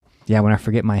Yeah, when I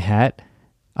forget my hat,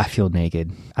 I feel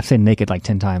naked. I've said naked like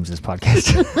 10 times this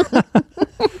podcast.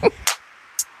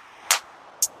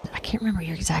 I can't remember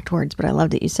your exact words, but I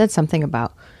loved it. You said something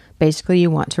about basically you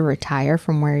want to retire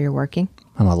from where you're working.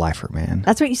 I'm a lifer, man.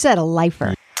 That's what you said, a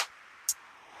lifer.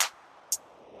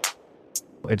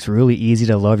 It's really easy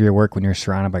to love your work when you're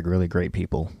surrounded by really great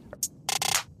people.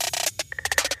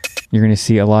 You're going to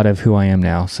see a lot of who I am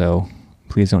now, so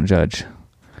please don't judge.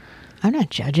 I'm not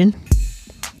judging.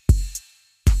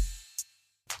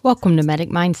 Welcome to Medic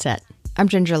Mindset. I'm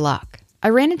Ginger Locke. I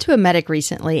ran into a medic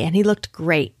recently and he looked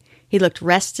great. He looked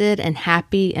rested and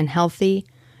happy and healthy,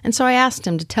 and so I asked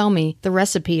him to tell me the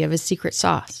recipe of his secret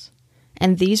sauce.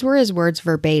 And these were his words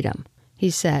verbatim. He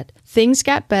said, "Things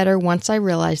got better once I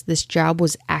realized this job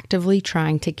was actively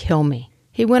trying to kill me."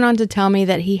 He went on to tell me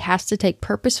that he has to take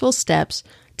purposeful steps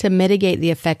to mitigate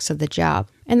the effects of the job.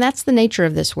 And that's the nature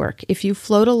of this work. If you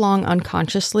float along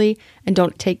unconsciously and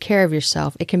don't take care of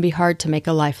yourself, it can be hard to make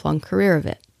a lifelong career of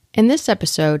it. In this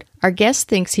episode, our guest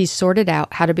thinks he's sorted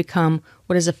out how to become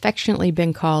what has affectionately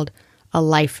been called a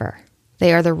lifer.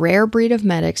 They are the rare breed of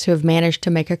medics who have managed to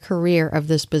make a career of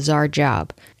this bizarre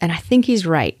job. And I think he's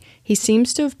right. He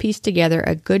seems to have pieced together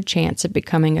a good chance at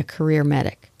becoming a career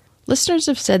medic. Listeners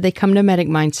have said they come to Medic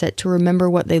Mindset to remember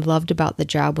what they loved about the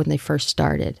job when they first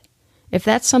started. If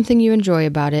that's something you enjoy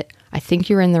about it, I think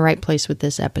you're in the right place with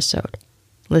this episode.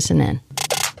 Listen in.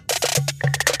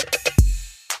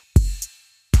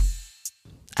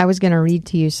 I was going to read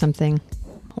to you something.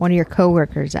 One of your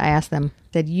coworkers, I asked them,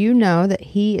 said, "You know that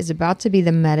he is about to be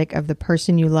the medic of the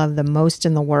person you love the most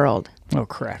in the world." Oh,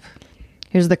 crap.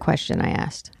 Here's the question I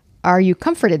asked. Are you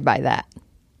comforted by that?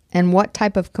 And what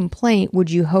type of complaint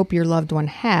would you hope your loved one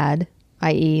had,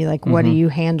 i.e., like, what do you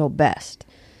handle best?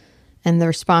 And the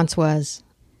response was,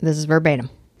 this is verbatim,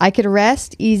 "I could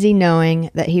rest easy knowing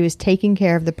that he was taking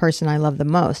care of the person I love the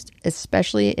most,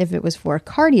 especially if it was for a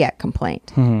cardiac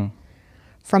complaint.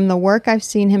 From the work I've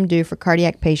seen him do for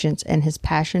cardiac patients and his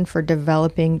passion for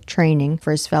developing training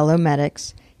for his fellow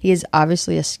medics, he is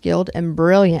obviously a skilled and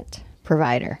brilliant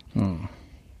provider.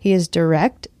 He is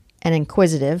direct and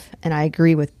inquisitive," and I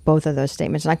agree with both of those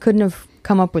statements. And I couldn't have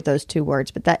come up with those two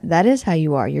words, but that is how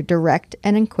you are. You're direct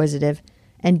and inquisitive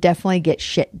and definitely get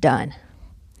shit done.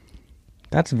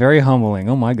 That's very humbling.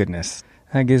 Oh, my goodness.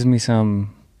 That gives me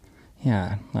some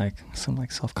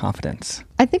self-confidence.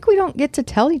 I think we don't get to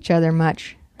tell each other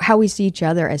much how we see each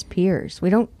other as peers. We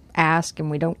don't ask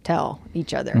and we don't tell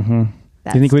each other. Do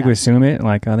you think we could assume it?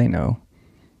 Like, oh, they know.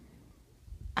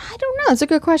 I don't know. It's a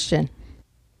good question.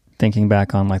 Thinking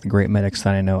back on like the great medics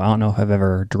that I know, I don't know if I've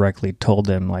ever directly told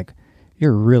them like,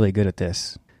 "You're really good at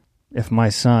this." If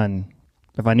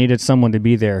I needed someone to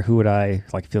be there, who would I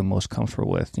like feel most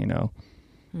comfortable with? You know,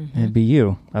 it'd be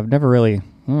you. I've never really.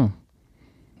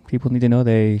 People need to know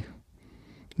they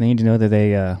need to know that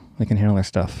they can handle their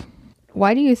stuff.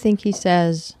 Why do you think he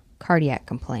says cardiac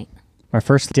complaint? My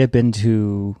first dip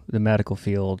into the medical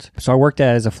field. So I worked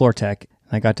as a floor tech.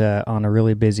 I got on a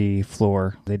really busy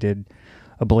floor. They did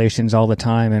ablations all the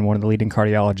time, and one of the leading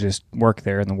cardiologists worked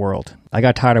there in the world. I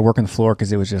got tired of working the floor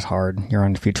because it was just hard. You're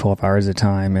on your feet 12 hours at a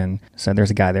time, and so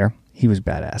there's a guy there. He was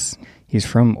badass. He's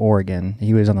from Oregon.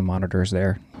 He was on the monitors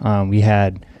there. We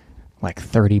had like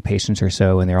 30 patients or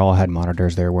so, and they all had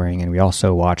monitors they were wearing, and we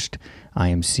also watched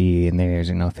IMC, and there's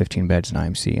 15 beds in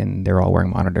IMC, and they're all wearing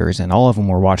monitors, and all of them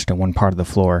were watched in one part of the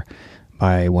floor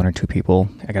by one or two people.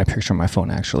 I got a picture on my phone,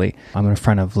 actually. I'm in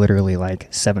front of literally like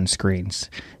 7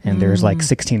 screens, and there's like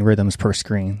 16 rhythms per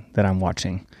screen that I'm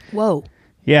watching. Whoa.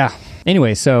 Yeah.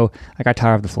 Anyway, so I got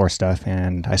tired of the floor stuff,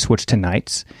 and I switched to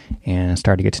nights and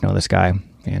started to get to know this guy,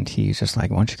 and he's just like,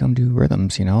 "Why don't you come do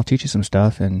rhythms? I'll teach you some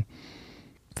stuff." And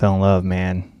fell in love,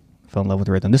 man. Fell in love with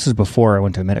rhythm. This is before I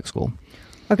went to medic school.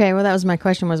 Okay, well, that was my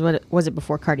question, was it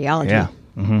before cardiology? Yeah.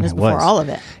 It was before all of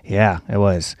it. Yeah, it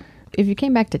was. If you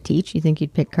came back to teach, you think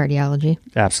you'd pick cardiology?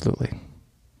 Absolutely.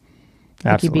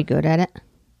 Think you'd be good at it?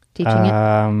 Teaching it?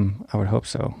 I would hope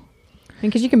so.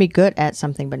 Because you can be good at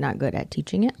something, but not good at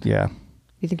teaching it? Yeah.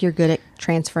 You think you're good at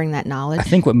transferring that knowledge? I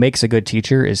think what makes a good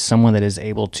teacher is someone that is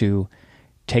able to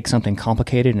take something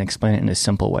complicated and explain it in a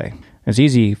simple way. It's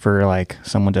easy for like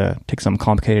someone to take something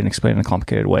complicated and explain it in a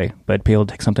complicated way, but be able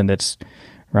to take something that's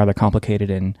rather complicated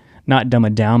and not dumb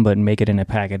it down, but make it in a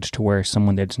package to where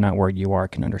someone that's not where you are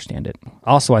can understand it.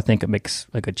 Also, I think it makes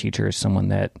a good teacher is someone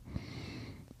that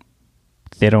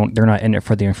they're not in it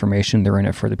for the information, they're in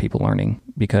it for the people learning.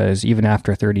 Because even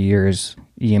after 30 years,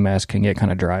 EMS can get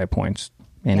kind of dry at points.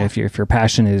 And if your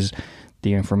passion is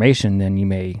the information, then you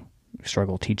may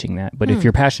struggle teaching that. But if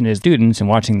your passion is students and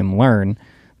watching them learn,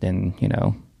 then,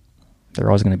 they're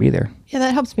always going to be there. Yeah,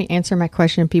 that helps me answer my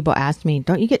question. People ask me,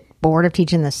 don't you get bored of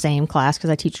teaching the same class? Because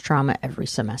I teach trauma every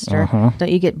semester.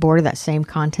 Don't you get bored of that same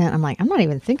content? I'm like, I'm not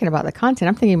even thinking about the content.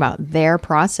 I'm thinking about their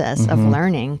process of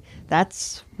learning.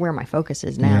 That's where my focus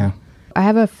is now. Yeah. I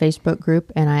have a Facebook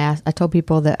group, and I told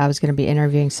people that I was going to be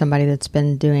interviewing somebody that's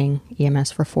been doing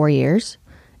EMS for 4 years,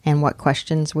 and what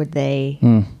questions would they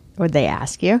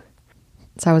ask you?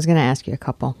 So I was going to ask you a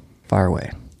couple. Fire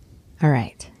away. All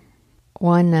right.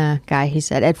 One guy, he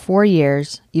said, at 4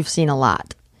 years, you've seen a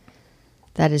lot.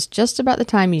 That is just about the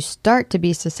time you start to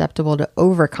be susceptible to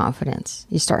overconfidence.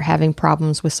 You start having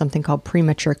problems with something called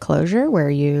premature closure, where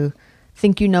you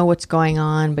think you know what's going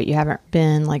on, but you haven't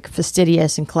been like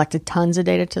fastidious and collected tons of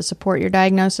data to support your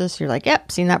diagnosis. You're like,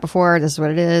 yep, seen that before. This is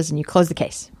what it is. And you close the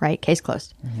case, right? Case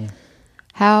closed.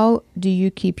 How do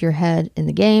you keep your head in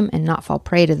the game and not fall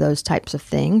prey to those types of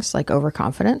things like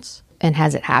overconfidence? And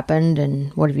has it happened?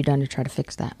 And what have you done to try to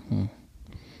fix that?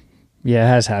 Yeah, it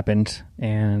has happened.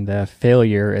 And the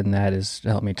failure in that has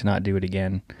helped me to not do it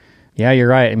again. Yeah, you're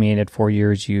right. I mean, at 4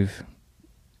 years, you've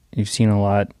seen a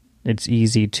lot. It's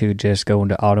easy to just go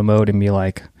into auto mode and be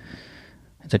like,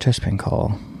 it's a chest pain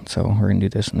call, so we're going to do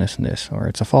this and this and this. Or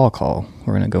it's a fall call,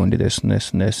 we're going to go and do this and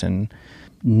this and this, and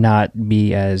not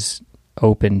be as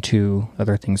open to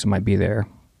other things that might be there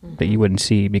that you wouldn't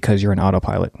see because you're an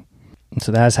autopilot. And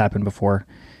so that has happened before.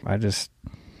 I just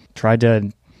tried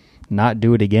to not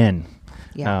do it again.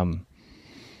 Yeah.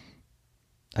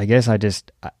 I guess I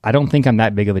don't think I'm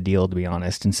that big of a deal, to be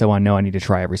honest. And so I know I need to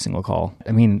try every single call.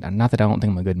 I mean, not that I don't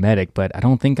think I'm a good medic, but I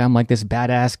don't think I'm like this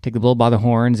badass, take the bull by the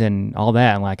horns and all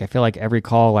that. And like, I feel like every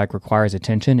call like requires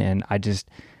attention. And I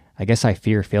guess I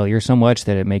fear failure so much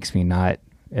that it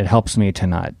helps me to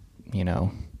not,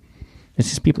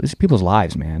 it's people's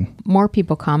lives, man. More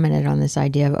people commented on this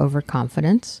idea of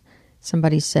overconfidence.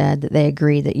 Somebody said that they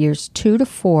agree that years 2 to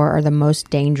 4 are the most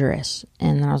dangerous.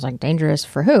 And I was like, dangerous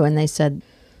for who? And they said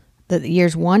that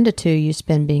years 1 to 2, you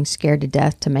spend being scared to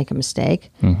death to make a mistake,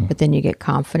 but then you get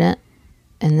confident,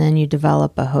 and then you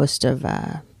develop a host of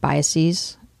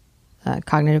biases,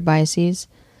 cognitive biases,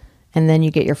 and then you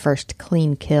get your first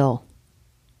clean kill.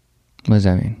 What does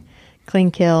that mean? Clean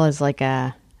kill is like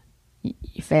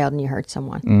you failed and you hurt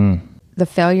someone. The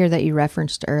failure that you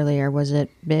referenced earlier, was it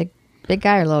big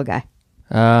guy or little guy?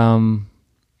 I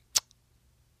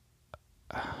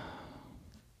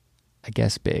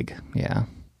guess big, yeah.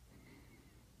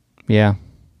 Yeah,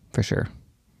 for sure.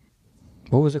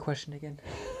 What was the question again?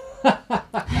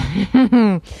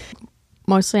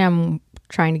 Mostly I'm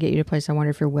trying to get you to a place I wonder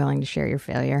if you're willing to share your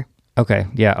failure. Okay,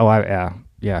 yeah.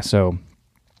 Yeah. So,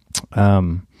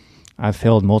 I've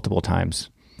failed multiple times.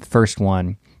 The first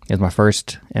one is my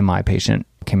first MI patient.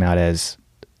 Came out as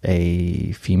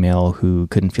a female who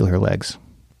couldn't feel her legs.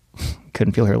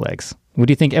 What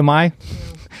do you think, MI?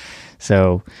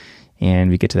 So, and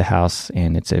we get to the house,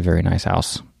 and it's a very nice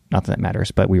house. Not that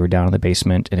matters, but we were down in the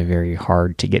basement in a very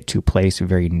hard to get to place, a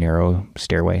very narrow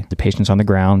stairway. The patient's on the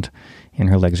ground, and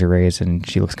her legs are raised, and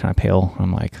she looks kind of pale.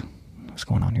 I'm like, what's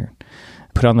going on here?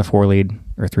 Put on the 4-lead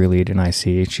or 3-lead in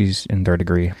IC. She's in 3rd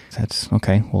degree. That's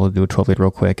okay. We'll do a 12-lead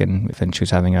real quick. And then she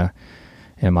was having a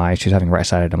MI. She was having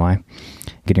right-sided MI.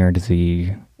 Getting her into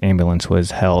the ambulance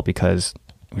was hell because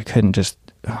we couldn't just,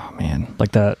 oh man,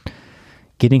 like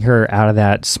getting her out of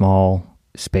that small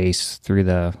space through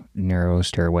the narrow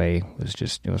stairway was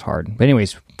just, it was hard. But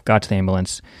anyways, got to the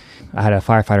ambulance. I had a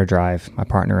firefighter drive, my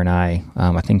partner and I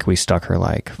think we stuck her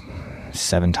like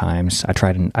 7 times. I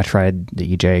tried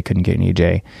the EJ, couldn't get an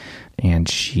EJ. And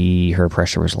her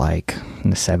pressure was like in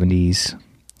the 70s.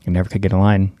 I never could get a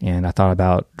line. And I thought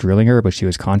about drilling her, but she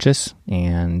was conscious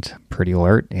and pretty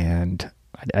alert. And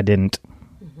I didn't.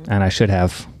 And I should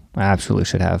have. I absolutely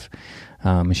should have.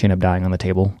 And she ended up dying on the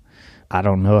table. I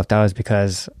don't know if that was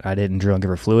because I didn't drill and give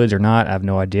her fluids or not. I have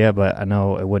no idea, but I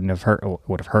know it wouldn't have hurt. It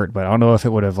would have hurt, but I don't know if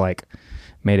it would have like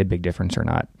made a big difference or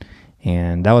not.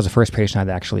 And that was the first patient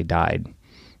that actually died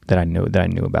that I knew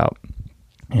about.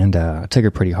 And I took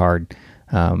her pretty hard.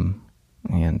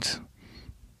 And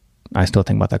I still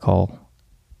think about that call,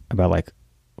 about like,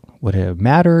 would it have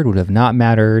mattered? Would it have not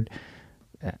mattered?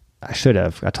 I should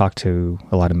have. I talked to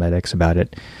a lot of medics about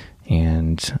it,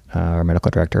 and our medical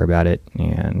director about it,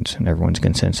 and everyone's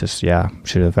consensus, yeah,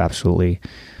 should have absolutely.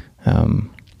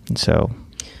 So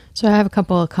I have a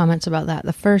couple of comments about that.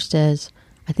 The first is,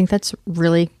 I think that's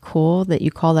really cool that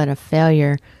you call that a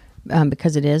failure,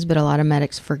 because it is, but a lot of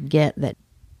medics forget that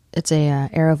it's a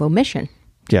error of omission.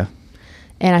 Yeah.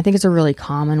 And I think it's a really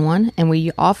common one. And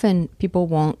people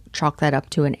won't chalk that up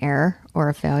to an error or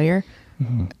a failure.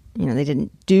 Mm-hmm. They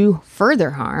didn't do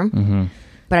further harm. Mm-hmm.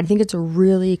 But I think it's a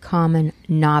really common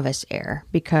novice error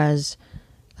because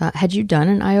had you done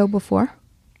an IO before?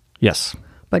 Yes.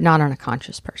 But not on a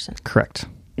conscious person. Correct.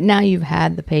 Now you've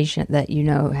had the patient that you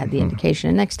know had the indication,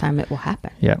 and next time it will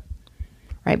happen. Yeah.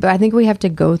 Right. But I think we have to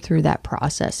go through that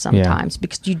process sometimes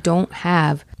because you don't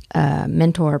have a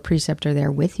mentor or preceptor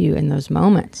there with you in those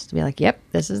moments to be like, yep,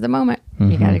 this is the moment.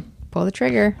 You got to pull the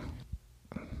trigger.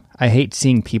 I hate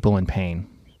seeing people in pain.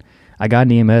 I got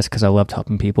an EMS because I loved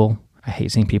helping people. I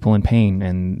hate seeing people in pain,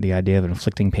 and the idea of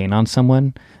inflicting pain on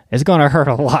someone is going to hurt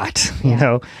a lot, you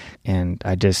know? And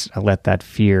I let that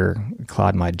fear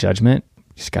cloud my judgment.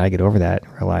 Just got to get over that.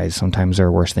 Realize sometimes there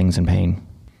are worse things than pain.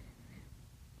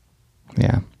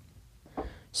 Yeah.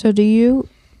 So do you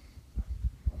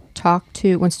talk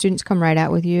to, when students come right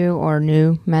out with you or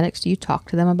new medics, do you talk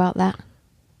to them about that?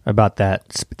 About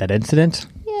that incident?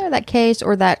 Yeah, that case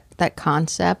or that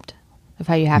concept of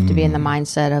how you have to be in the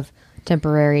mindset of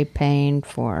temporary pain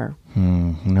for...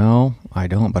 No, I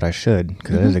don't, but I should,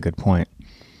 because that is a good point.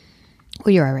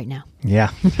 Well, you are right now. Yeah.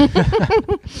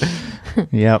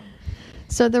 Yep.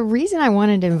 So the reason I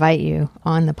wanted to invite you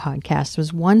on the podcast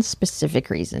was one specific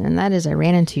reason, and that is I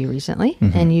ran into you recently,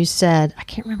 and you said, I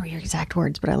can't remember your exact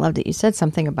words, but I loved it. You said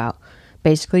something about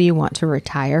basically you want to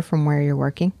retire from where you're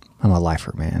working. I'm a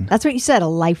lifer, man. That's what you said, a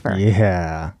lifer.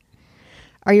 Yeah.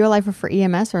 Are you a lifer for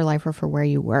EMS or a lifer for where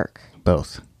you work?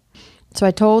 Both. So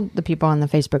I told the people on the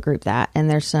Facebook group that, and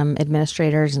there's some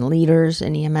administrators and leaders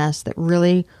in EMS that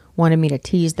really wanted me to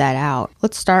tease that out.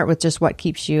 Let's start with just what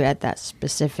keeps you at that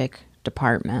specific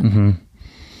department.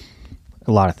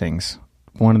 A lot of things.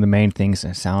 One of the main things,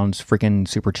 and it sounds freaking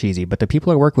super cheesy, but the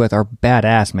people I work with are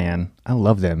badass, man. I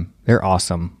love them. They're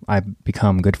awesome. I've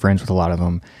become good friends with a lot of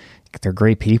them. They're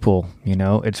great people, you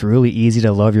know? It's really easy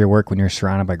to love your work when you're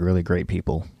surrounded by really great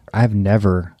people. I've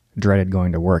never dreaded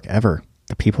going to work, ever.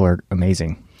 The people are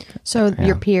amazing. So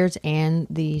your peers and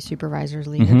the supervisors,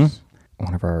 leaders?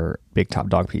 One of our big top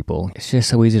dog people, it's just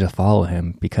so easy to follow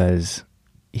him because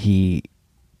he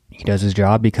does his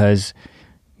job because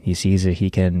he sees that he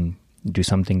can do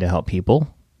something to help people,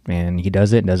 and he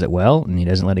does it and does it well, and he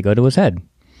doesn't let it go to his head.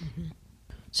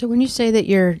 So when you say that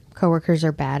your coworkers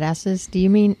are badasses, do you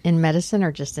mean in medicine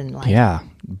or just in life? Yeah,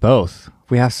 both.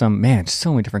 We have so many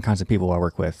different kinds of people I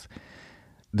work with.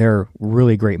 They're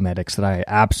really great medics that I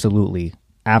absolutely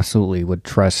would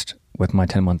trust with my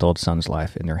 10-month-old son's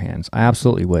life in their hands. I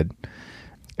absolutely would.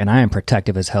 And I am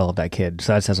protective as hell of that kid,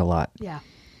 so that says a lot. Yeah.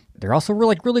 They're also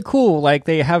really cool. Like,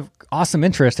 they have awesome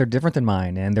interests. They're different than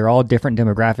mine, and they're all different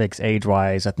demographics,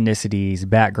 age-wise, ethnicities,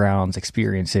 backgrounds,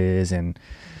 experiences, and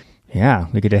yeah,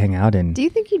 we get to hang out. And do you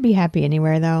think you'd be happy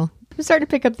anywhere, though? I'm starting to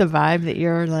pick up the vibe that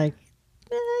you're like,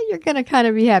 you're going to kind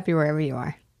of be happy wherever you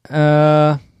are.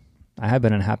 I have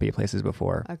been in happy places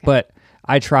before, but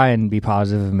I try and be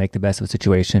positive and make the best of the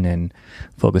situation and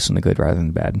focus on the good rather than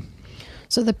the bad.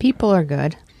 So the people are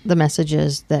good. The message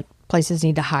is that places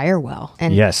need to hire well.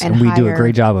 And, yes, and we do a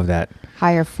great job of that.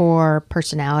 Hire for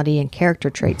personality and character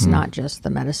traits, not just the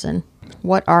medicine.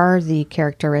 What are the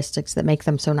characteristics that make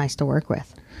them so nice to work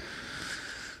with?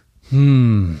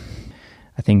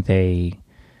 I think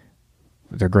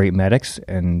they're great medics,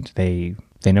 and they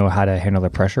know how to handle the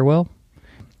pressure well,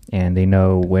 and they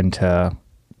know when to,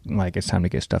 like, it's time to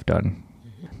get stuff done.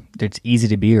 It's easy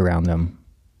to be around them.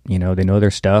 You know, they know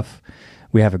their stuff.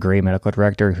 We have a great medical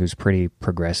director who's pretty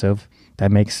progressive.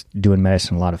 That makes doing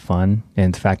medicine a lot of fun.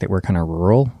 And the fact that we're kind of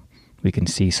rural, we can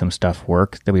see some stuff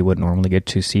work that we wouldn't normally get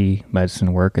to see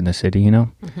medicine work in the city, you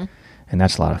know? And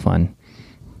that's a lot of fun.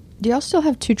 Do y'all still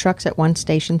have 2 trucks at one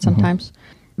station sometimes?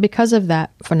 Because of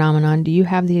that phenomenon, do you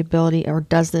have the ability, or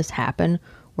does this happen,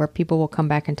 where people will come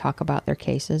back and talk about their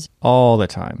cases? All the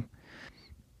time.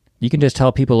 You can just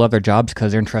tell people love their jobs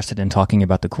because they're interested in talking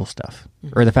about the cool stuff,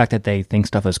 or the fact that they think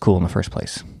stuff is cool in the first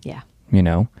place. Yeah. You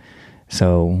know?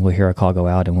 So we'll hear a call go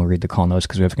out and we'll read the call notes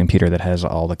because we have a computer that has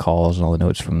all the calls and all the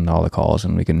notes from all the calls,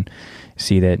 and we can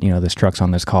see that, you know, this truck's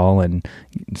on this call and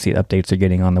see updates they're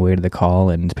getting on the way to the call,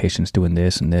 and the patient's doing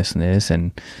this and this and this,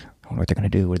 and I wonder what they're going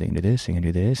to do. What are they going to do this? They're going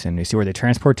to do this, and they see where they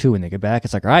transport to when they get back.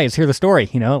 It's like, all right, let's hear the story.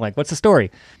 You know, like, what's the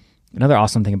story? Another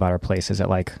awesome thing about our place is that,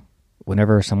 like,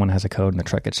 whenever someone has a code and the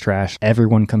truck gets trashed,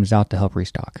 everyone comes out to help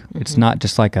restock. It's not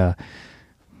just like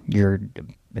you're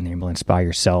in the ambulance by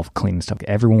yourself cleaning stuff.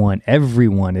 Everyone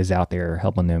is out there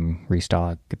helping them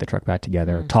restock, get the truck back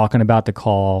together, talking about the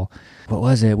call. What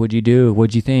was it? What'd you do?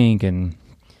 What'd you think? And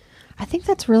I think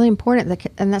that's really important,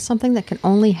 and that's something that can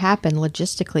only happen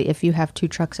logistically if you have 2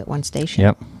 trucks at one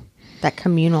station. That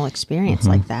communal experience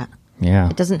like that. Yeah.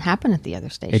 It doesn't happen at the other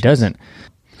station. It doesn't.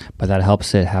 But that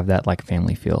helps it have that like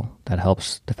family feel. That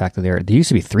helps the fact that there used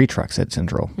to be 3 trucks at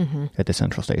Central, at the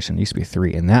Central Station. There used to be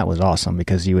 3, and that was awesome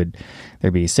because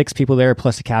there'd be 6 people there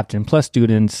plus a captain plus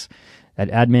students, at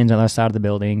admins on the other side of the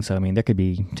building. So I mean, there could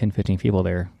be 10, 15 people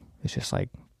there. It's just like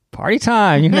party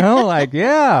time, like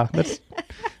yeah, it's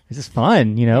just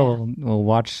fun,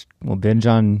 we'll binge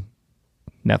on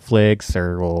Netflix,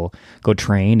 or we'll go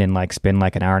train and like spend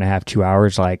like an hour and a half, 2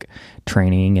 hours like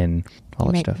training and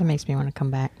all that stuff. That makes me want to come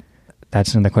back.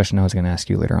 That's another question I was going to ask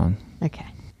you later on. Okay.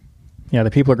 Yeah,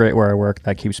 the people are great where I work.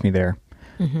 That keeps me there.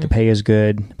 The pay is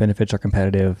good. The benefits are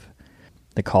competitive.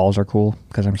 The calls are cool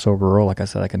because I'm so rural. Like I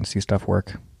said, I can see stuff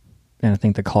work. And I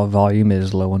think the call volume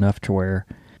is low enough to where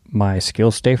my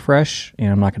skills stay fresh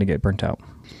and I'm not going to get burnt out.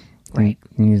 Right.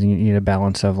 You need a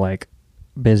balance of like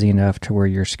busy enough to where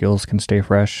your skills can stay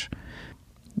fresh.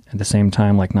 At the same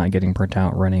time, like not getting burnt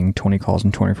out running 20 calls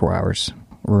in 24 hours.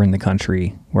 We're in the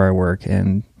country where I work,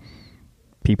 and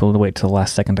people wait till the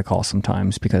last second to call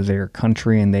sometimes because they're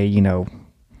country and they,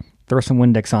 throw some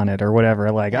Windex on it or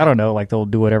whatever. Like, I don't know, like they'll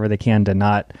do whatever they can to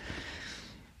not.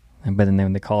 But then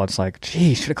when they call, it's like,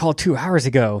 gee, should have called 2 hours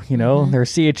ago. Their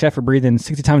CHF are breathing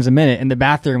 60 times a minute in the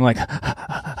bathroom. Like,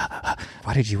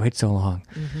 why did you wait so long?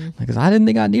 Because I didn't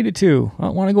think I needed to. I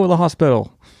don't want to go to the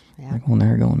hospital. Yeah. Like, well, now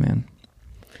you're going, man.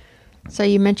 So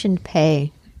you mentioned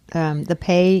pay. The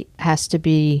pay has to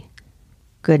be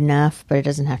good enough, but it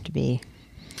doesn't have to be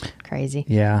crazy.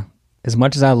 Yeah. As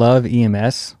much as I love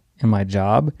EMS and my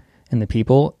job and the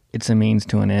people, it's a means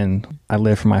to an end. I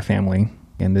live for my family,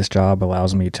 and this job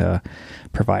allows me to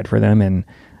provide for them. And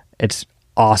it's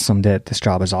awesome that this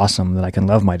job is awesome, that I can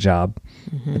love my job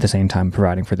at the same time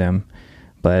providing for them.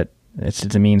 But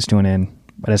it's a means to an end.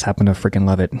 I just happen to freaking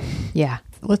love it. Yeah.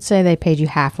 Let's say they paid you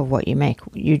half of what you make.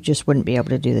 You just wouldn't be able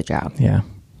to do the job. Yeah.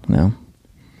 No.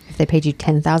 If they paid you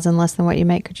 $10,000 less than what you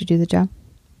make, could you do the job?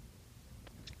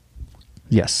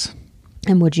 Yes.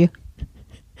 And would you?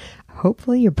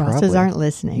 Hopefully your bosses Probably. aren't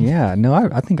listening. Yeah. No,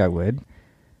 I think I would.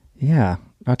 Yeah.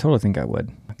 I totally think I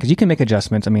would. Because you can make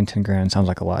adjustments. I mean, 10 grand sounds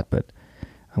like a lot, but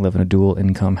I live in a dual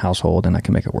income household and I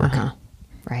can make it work.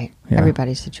 Right. Yeah.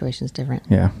 Everybody's situation is different.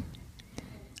 Yeah.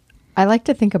 I like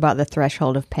to think about the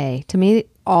threshold of pay. To me,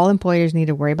 all employers need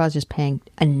to worry about is just paying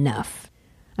enough.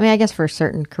 I mean, I guess for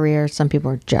certain careers, some people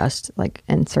are just like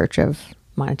in search of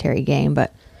monetary gain,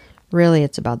 but really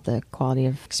it's about the quality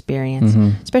of experience.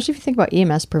 Especially if you think about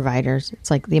EMS providers, it's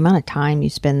like the amount of time you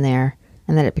spend there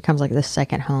and then it becomes like the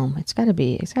second home. It's got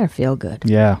to feel good.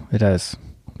 Yeah, it does.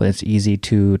 But it's easy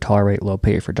to tolerate low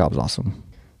pay for jobs. Awesome.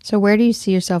 So where do you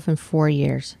see yourself in 4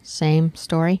 years? Same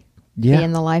story? Yeah.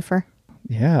 Being the lifer?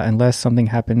 Yeah, unless something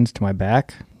happens to my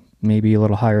back, maybe a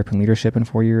little higher up in leadership in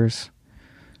 4 years.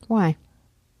 Why?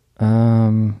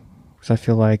 Because I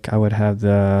feel like I would have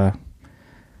the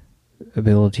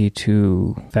ability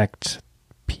to affect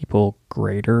people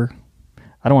greater.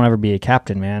 I don't want to ever be a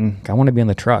captain, man. I want to be in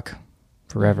the truck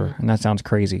forever. And that sounds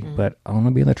crazy, but I want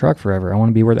to be in the truck forever. I want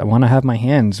to be I want to have my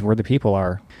hands where the people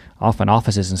are, off in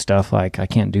offices and stuff. Like, I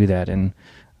can't do that. And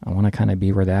I want to kind of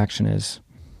be where the action is.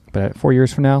 But 4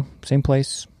 years from now, same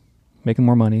place, making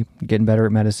more money, getting better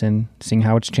at medicine, seeing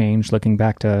how it's changed, looking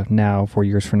back to now, 4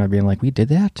 years from now, being like, we did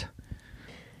that?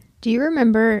 Do you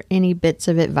remember any bits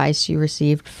of advice you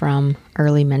received from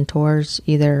early mentors,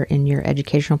 either in your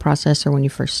educational process or when you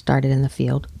first started in the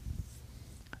field?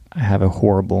 I have a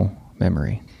horrible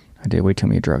memory. I did way too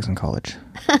many drugs in college.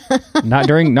 not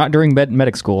during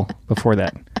medic school. Before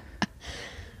that,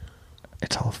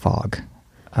 it's all fog.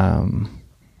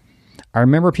 I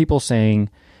remember people saying,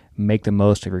 make the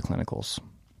most of your clinicals.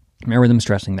 I remember them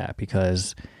stressing that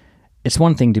because it's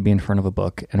one thing to be in front of a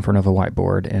book, in front of a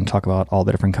whiteboard, and talk about all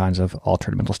the different kinds of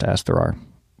altered mental status there are.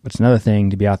 It's another thing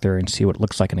to be out there and see what it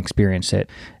looks like and experience it,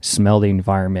 smell the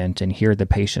environment, and hear the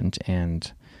patient.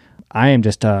 And I am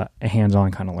just a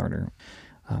hands-on kind of learner.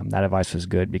 That advice was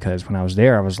good because when I was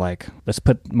there, I was like, let's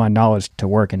put my knowledge to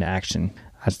work into action.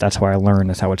 That's how I learn.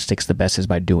 That's how it sticks the best, is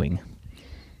by doing.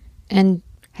 And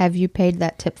have you paid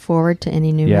that tip forward to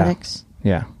any new medics?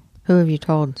 Yeah. Who have you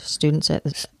told? Students at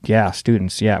this? Yeah,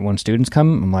 students. Yeah, when students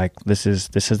come, I'm like, this is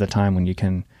the time when you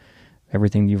can,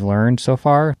 everything you've learned so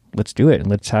far, let's do it. And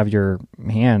let's have your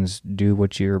hands do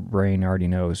what your brain already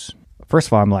knows. First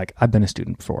of all, I'm like, I've been a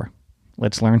student before.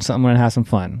 Let's learn something and have some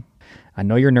fun. I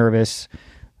know you're nervous.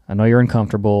 I know you're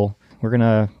uncomfortable. We're going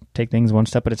to take things one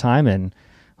step at a time and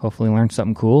hopefully learn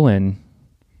something cool and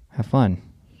have fun.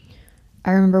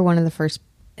 I remember one of the first,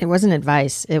 it wasn't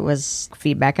advice, it was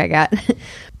feedback I got.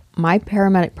 My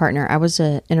paramedic partner, I was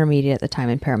an intermediate at the time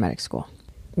in paramedic school.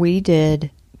 We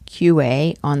did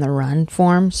QA on the run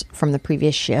forms from the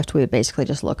previous shift. We would basically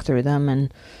just look through them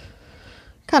and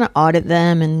kind of audit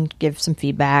them and give some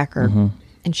feedback.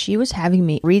 And she was having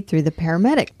me read through the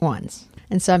paramedic ones.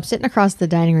 And so I'm sitting across the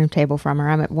dining room table from her.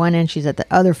 I'm at one end, she's at the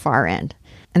other far end.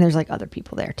 And there's like other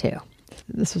people there too.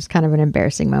 This was kind of an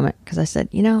embarrassing moment because I said,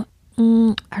 I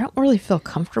don't really feel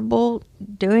comfortable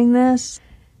doing this.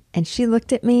 And she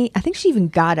looked at me. I think she even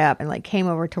got up and like came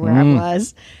over to where I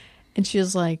was. And she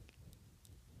was like,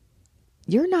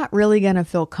 you're not really going to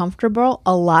feel comfortable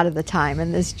a lot of the time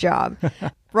in this job.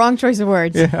 Wrong choice of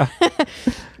words. Yeah.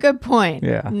 Good point.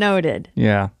 Yeah. Noted.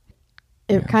 Yeah.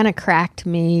 It kind of cracked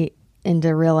me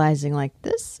into realizing like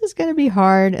this is going to be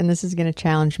hard and this is going to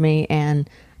challenge me, and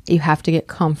you have to get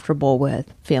comfortable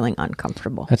with feeling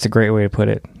uncomfortable. That's a great way to put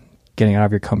it. Getting out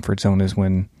of your comfort zone is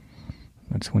when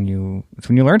you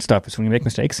learn stuff. It's when you make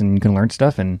mistakes and you can learn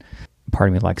stuff, and part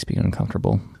of me likes being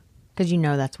uncomfortable. Because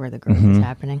that's where the growth is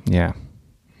happening. Yeah.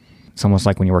 It's almost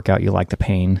like when you work out, you like the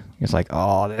pain. It's like,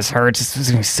 oh, this hurts. This is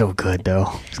going to be so good,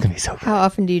 though. It's going to be so good. How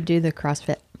often do you do the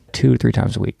CrossFit? 2 to 3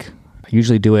 times a week. I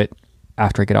usually do it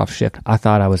after I get off shift. I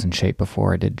thought I was in shape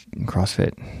before I did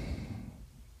CrossFit.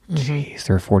 Jeez,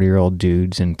 there are 40-year-old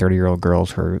dudes and 30-year-old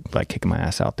girls who are like kicking my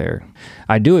ass out there.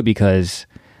 I do it because,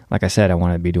 like I said, I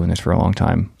want to be doing this for a long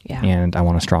time. Yeah. And I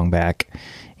want a strong back,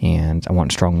 and I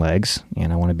want strong legs,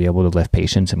 and I want to be able to lift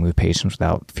patients and move patients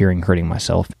without fearing hurting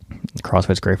myself.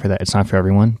 CrossFit's great for that. It's not for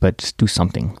everyone, but just do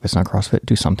something. If it's not CrossFit,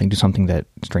 do something that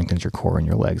strengthens your core and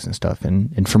your legs and stuff.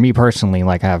 And for me personally,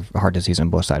 like I have heart disease on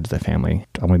both sides of the family.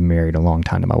 I want to be married a long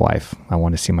time to my wife. I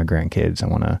want to see my grandkids. I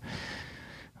want to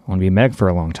be a med for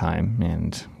a long time,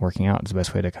 and working out is the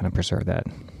best way to kind of preserve that.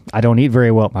 I don't eat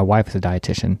very well. My wife is a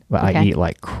dietitian, but I eat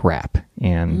like crap.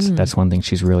 And that's one thing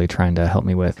she's really trying to help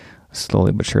me with.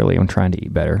 Slowly but surely, I'm trying to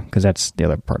eat better because that's the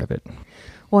other part of it.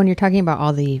 Well, and you're talking about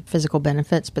all the physical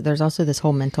benefits, but there's also this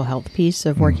whole mental health piece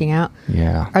of working out.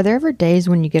 Yeah. Are there ever days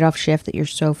when you get off shift that you're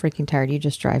so freaking tired you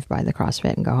just drive by the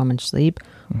CrossFit and go home and sleep?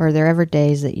 Or are there ever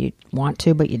days that you want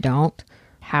to but you don't?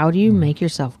 How do you make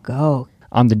yourself go?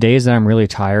 On the days that I'm really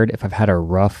tired, if I've had a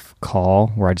rough call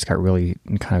where I just got really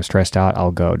kind of stressed out,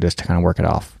 I'll go just to kind of work it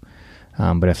off.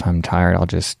 But if I'm tired, I'll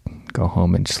just go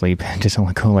home and sleep and just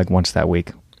only go like once that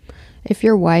week. If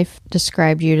your wife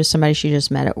described you to somebody she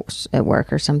just met at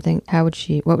work or something,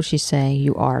 what would she say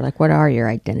you are? Like, what are your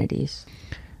identities?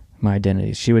 My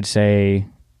identities. She would say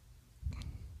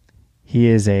he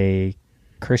is a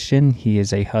Christian, he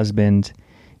is a husband,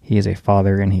 he is a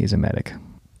father, and he is a medic.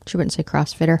 She wouldn't say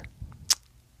CrossFitter.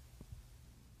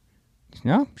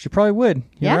 No, she probably would.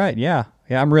 You're right. Yeah.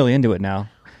 Yeah, I'm really into it now.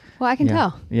 Well, I can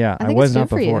tell. Yeah, I was not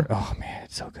it's good before. For you. Oh man,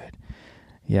 it's so good.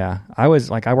 Yeah, I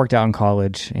worked out in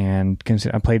college, and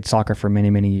I played soccer for many,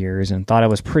 many years, and thought I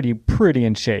was pretty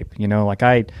in shape.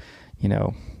 I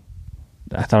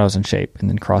thought I was in shape, and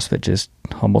then CrossFit just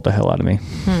humbled the hell out of me,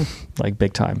 like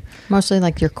big time. Mostly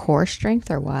like your core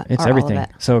strength, or what? It's or everything. All of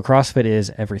it? So CrossFit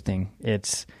is everything.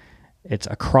 It's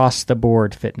across the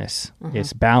board fitness.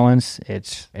 It's balance,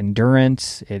 it's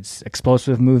endurance, it's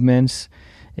explosive movements,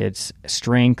 it's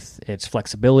strength, it's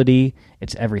flexibility,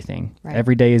 it's everything. Right.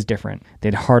 Every day is different.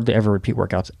 They'd hardly ever repeat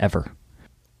workouts ever.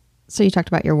 So you talked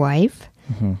about your wife.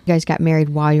 You guys got married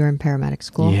while you were in paramedic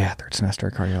school. Yeah, 3rd semester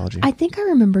of cardiology. I think I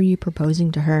remember you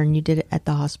proposing to her, and you did it at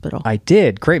the hospital. I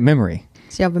did. Great memory.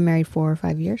 So y'all been married 4 or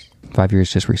 5 years? 5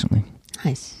 years just recently.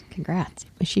 Nice. Congrats.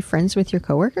 Is she friends with your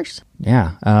coworkers?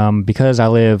 Yeah. Because I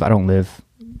don't live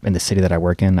in the city that I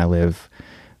work in. I live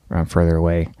further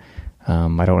away.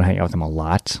 I don't hang out with them a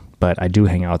lot, but I do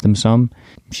hang out with them some.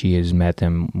 She has met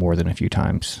them more than a few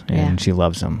times, and she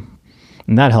loves them.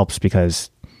 And that helps because,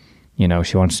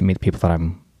 she wants to meet the people that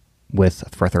I'm with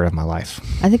for a third of my life.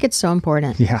 I think it's so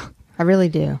important. Yeah. I really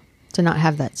do. To not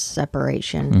have that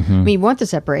separation. I mean, you want the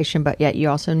separation, but yet you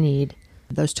also need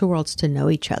those two worlds to know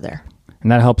each other.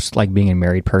 And that helps, like being a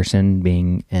married person,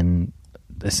 being in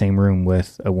the same room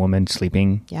with a woman,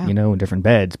 sleeping, in different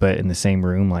beds, but in the same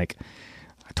room. Like,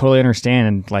 I totally understand.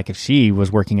 And like, if she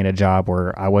was working in a job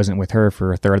where I wasn't with her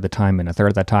for a third of the time, and a third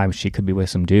of that time she could be with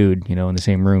some dude, in the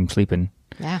same room sleeping.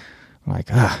 Yeah. I'm like,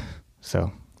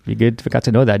 so it'd be good if I got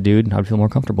to know that dude. I'd feel more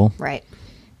comfortable. Right.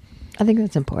 I think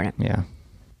that's important. Yeah.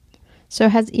 So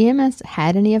has EMS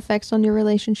had any effects on your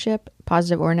relationship,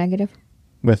 positive or negative?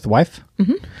 With the wife?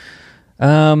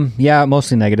 Yeah,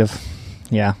 mostly negative.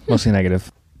 Yeah, mostly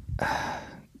negative.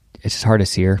 It's just hard to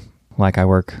see her. Like, I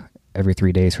work every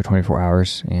 3 days for 24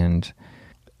 hours, and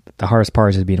the hardest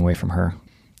part is being away from her,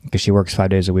 because she works 5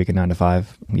 days a week at 9 to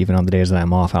 5. Even on the days that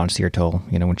I'm off, I don't see her till,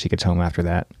 when she gets home after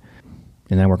that.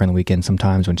 And then I work on the weekends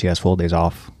sometimes when she has full days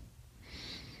off.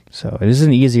 So it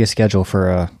isn't the easiest schedule for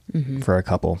a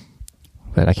couple.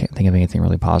 But I can't think of anything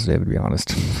really positive, to be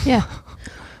honest. Yeah.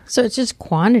 So it's just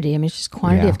quantity. I mean, it's just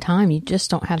quantity Yeah. of time. You just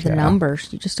don't have the Yeah. numbers.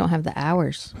 You just don't have the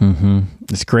hours. Mm-hmm.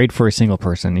 It's great for a single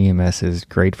person. EMS is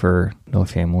great for no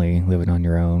family, living on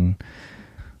your own,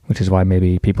 which is why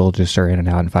maybe people just are in and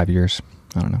out in 5 years.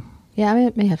 I don't know. Yeah, I mean,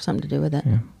 it may have something to do with it.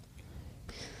 Yeah.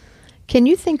 Can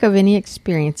you think of any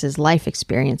experiences, life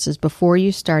experiences, before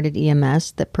you started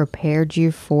EMS that prepared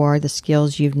you for the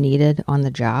skills you've needed on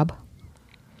the job?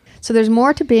 So there's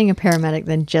more to being a paramedic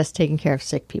than just taking care of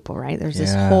sick people, right? There's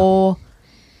this whole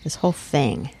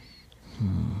thing.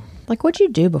 Like, what'd you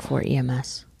do before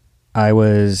EMS? I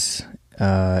was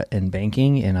in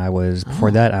banking, and before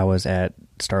that, I was at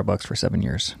Starbucks for 7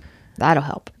 years. That'll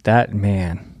help. That,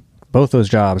 man, both those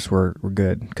jobs were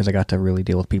good because I got to really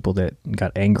deal with people that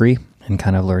got angry and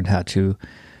kind of learned how to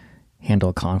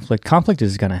handle conflict. Conflict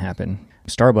is going to happen.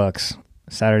 Starbucks,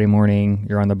 Saturday morning,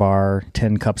 you're on the bar,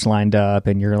 10 cups lined up,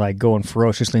 and you're like going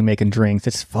ferociously making drinks.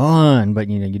 It's fun, but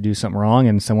you do something wrong,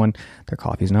 and their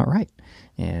coffee's not right.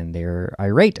 And they're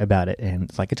irate about it. And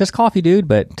it's like, it's just coffee, dude.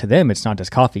 But to them, it's not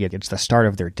just coffee. It's the start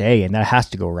of their day, and that has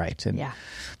to go right. And Yeah.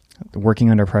 working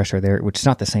under pressure there, which is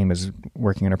not the same as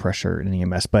working under pressure in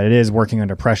EMS, but it is working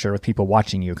under pressure with people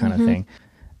watching you kind of thing.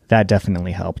 That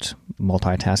definitely helped.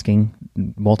 Multitasking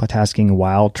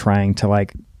while trying to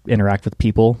like interact with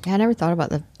people. Yeah, I never thought about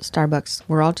the Starbucks.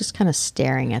 We're all just kind of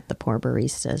staring at the poor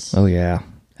baristas. Oh, yeah.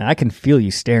 And I can feel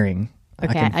you staring.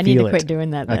 Okay, can I need feel to it. quit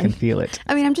doing that then. I can feel it.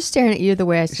 I mean, I'm just staring at you the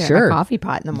way I stare at Sure. my coffee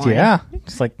pot in the morning. Yeah.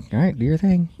 It's like, all right, do your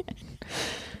thing.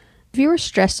 If you were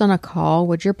stressed on a call,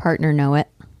 would your partner know it?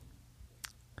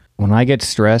 When I get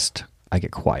stressed, I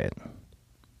get quiet.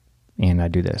 And I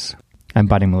do this. I'm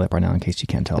biting my lip right now in case you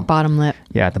can't tell. The bottom lip.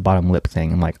 Yeah, the bottom lip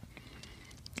thing. I'm like,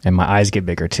 and my eyes get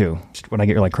bigger too. When I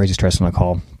get like crazy stressed on a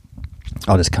call,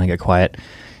 I'll just kind of get quiet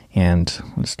and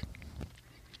I'll just.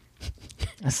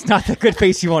 That's not the good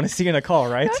face you want to see in a call,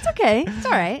 right? No, it's okay. It's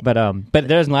all right. But it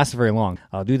doesn't last very long.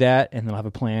 I'll do that and then I'll have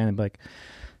a plan and be like,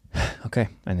 okay,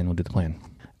 and then we'll do the plan.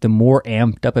 The more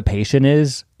amped up a patient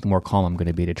is, the more calm I'm going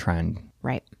to be to try and,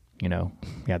 Right.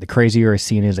 the crazier a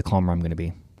scene is, the calmer I'm going to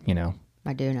be,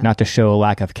 I do know. Not to show a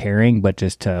lack of caring, but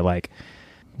just to like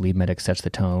lead medic sets the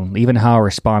tone. Even how I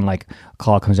respond, like a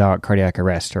call comes out, cardiac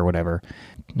arrest or whatever.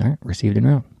 All right, received en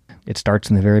route. It starts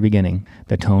in the very beginning.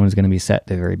 The tone is going to be set at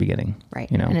the very beginning.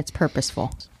 Right. And it's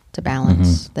purposeful to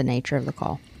balance the nature of the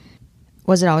call.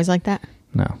 Was it always like that?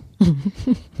 No.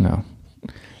 No.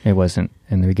 It wasn't.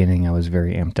 In the beginning, I was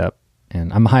very amped up.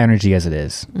 And I'm high energy as it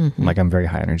is. Like, I'm very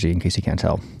high energy, in case you can't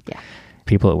tell. Yeah.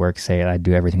 People at work say I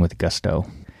do everything with gusto.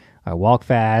 I walk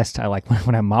fast. I like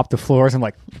when I mop the floors, I'm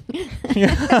like,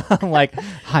 I'm like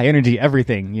high energy,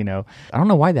 everything, I don't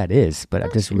know why that is, but I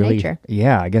just really, nature.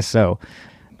 Yeah, I guess so.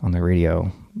 On the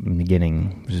radio in the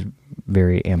beginning, was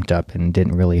very amped up and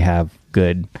didn't really have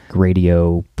good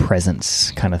radio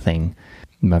presence kind of thing.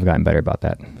 I've gotten better about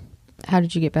that. How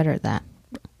did you get better at that?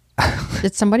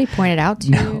 Did somebody point it out to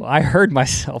you? No, I heard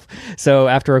myself. So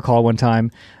after a call one time,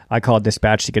 I called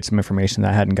dispatch to get some information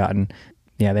that I hadn't gotten.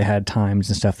 Yeah, they had times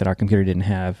and stuff that our computer didn't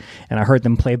have. And I heard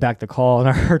them play back the call, and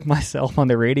I heard myself on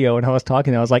the radio, and I was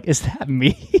talking, and I was like, is that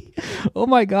me? Oh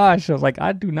my gosh. I was like,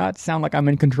 I do not sound like I'm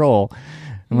in control.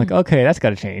 I'm like, okay, that's got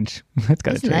to change. That's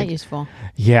got to Isn't change. that useful?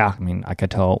 Yeah. I mean, I could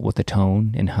tell with the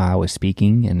tone and how I was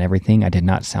speaking and everything, I did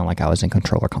not sound like I was in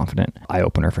control or confident. Eye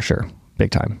opener for sure. Big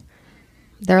time.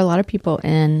 There are a lot of people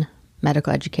in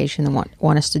medical education that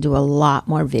want us to do a lot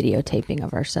more videotaping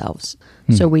of ourselves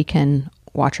so we can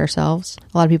watch ourselves.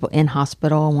 A lot of people in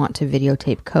hospital want to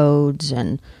videotape codes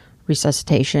and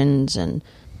resuscitations, and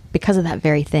because of that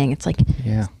very thing, it's like,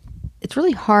 Yeah. it's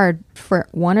really hard for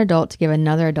one adult to give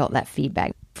another adult that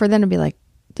feedback, for them to be like,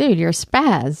 dude, you're a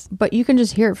spaz, but you can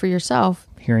just hear it for yourself.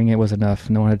 Hearing it was enough.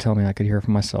 No one had to tell me. I could hear it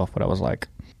for myself what I was like.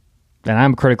 And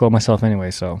I'm critical of myself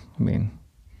anyway, so, I mean.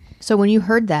 So when you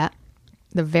heard that,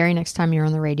 the very next time you were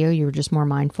on the radio, you were just more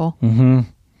mindful?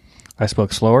 I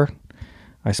spoke slower.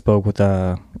 I spoke with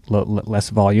less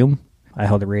volume. I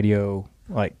held the radio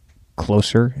like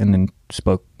closer and then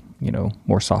spoke,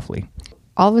 more softly.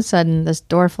 All of a sudden, this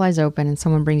door flies open and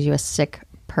someone brings you a sick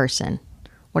person.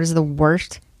 What is the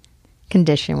worst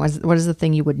condition? What is the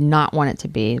thing you would not want it to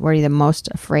be? What are you the most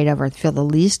afraid of or feel the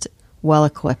least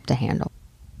well-equipped to handle?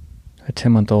 A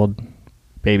 10-month-old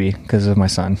baby because of my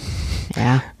son.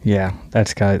 Yeah. Yeah,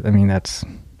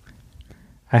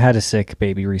 I had a sick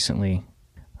baby recently.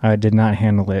 I did not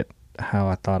handle it how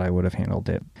I thought I would have handled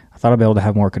it. I thought I'd be able to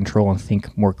have more control and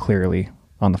think more clearly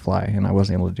on the fly, and I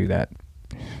wasn't able to do that.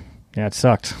 Yeah, it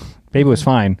sucked. Baby was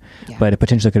fine, but it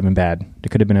potentially could have been bad. It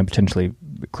could have been a potentially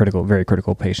very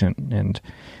critical patient. And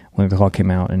when the call came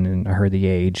out and then I heard the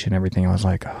age and everything, I was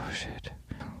like, oh, shit.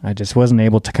 I just wasn't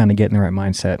able to kind of get in the right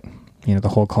mindset. The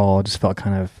whole call, I just felt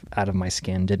kind of out of my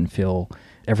skin. Didn't feel,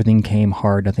 everything came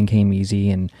hard, nothing came easy,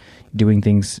 and doing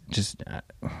things just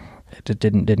it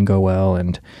didn't go well,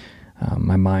 and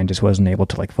my mind just wasn't able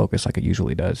to like focus like it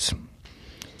usually does.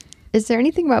 Is there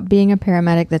anything about being a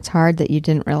paramedic that's hard that you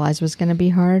didn't realize was going to be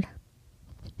hard?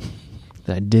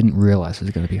 That I didn't realize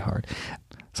was going to be hard.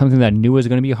 Something that I knew was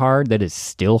going to be hard, that is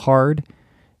still hard,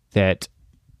 that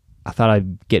I thought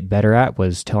I'd get better at,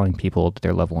 was telling people that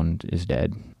their loved one is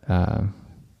dead.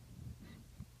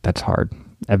 That's hard.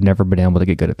 I've never been able to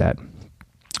get good at that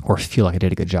or feel like I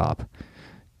did a good job.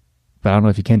 But I don't know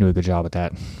if you can do a good job at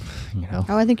that,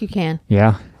 Oh, I think you can.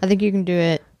 Yeah? I think you can do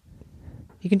it.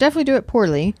 You can definitely do it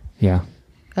poorly. Yeah.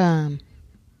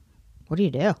 What do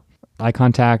you do? Eye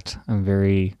contact. I'm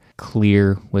very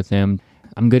clear with them.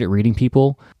 I'm good at reading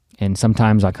people, and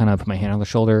sometimes I kind of put my hand on the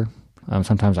shoulder.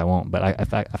 Sometimes I won't, but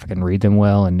if I can read them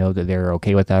well and know that they're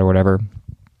okay with that or whatever,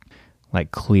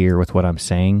 like clear with what I'm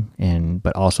saying,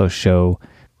 but also show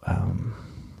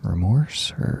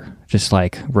remorse or just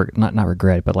like not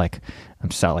regret, but like I'm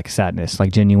like sadness,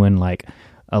 like genuine, like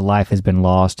a life has been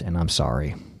lost and I'm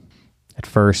sorry. At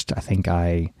first, I think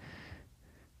I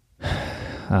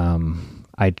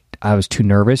was too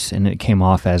nervous, and it came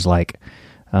off as like,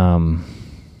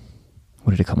 what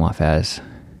did it come off as?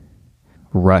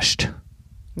 Rushed.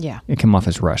 Yeah. It came off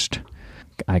as rushed.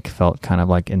 I felt kind of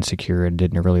like insecure and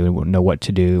didn't really know what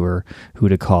to do or who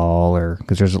to call, or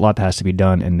because there's a lot that has to be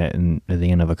done in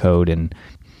the end of a code, and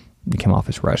it came off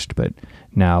as rushed. But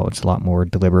now it's a lot more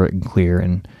deliberate and clear,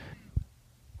 and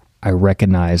I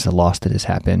recognize the loss that has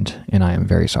happened, and I am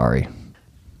very sorry.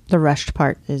 The rushed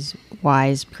part is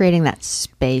wise, creating that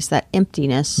space, that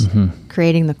emptiness,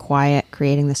 creating the quiet,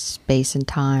 creating the space and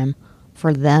time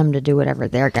for them to do whatever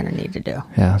they're going to need to do.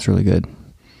 Yeah, it's really good.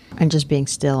 And just being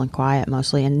still and quiet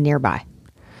mostly, and nearby.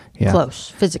 Yeah. Close,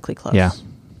 physically close. Yeah.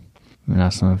 And I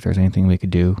don't know if there's anything we could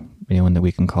do, anyone that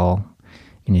we can call,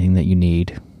 anything that you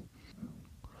need.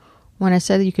 When I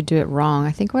said that you could do it wrong,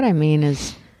 I think what I mean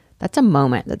is that's a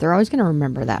moment that they're always going to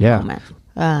remember that moment.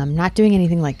 Not doing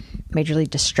anything like majorly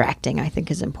distracting, I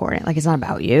think, is important. Like, it's not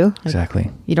about you. Like,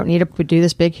 Exactly. You don't need to do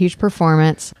this big, huge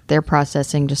performance. They're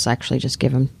processing, just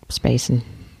give them space and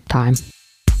time.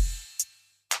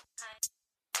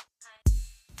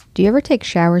 Do you ever take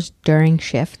showers during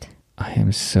shift? I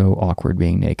am so awkward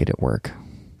being naked at work.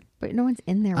 But no one's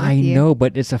in there with I you. know,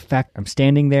 but it's a fact. I'm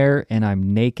standing there and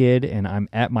I'm naked and I'm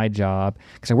at my job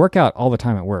because I work out all the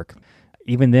time at work.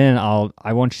 Even then,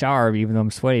 I won't shower even though I'm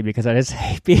sweaty because I just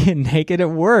hate being naked at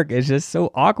work. It's just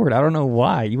so awkward. I don't know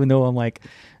why. Even though I'm like,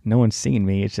 no one's seeing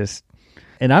me. It's just,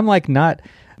 and I'm like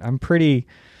I'm pretty,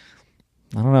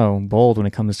 I don't know, bold when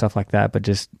it comes to stuff like that. But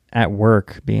just at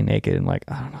work, being naked and like,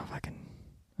 I don't know if I can.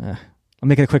 I'm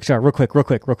making a quick shower, real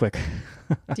quick.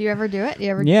 Do you ever do it? Do you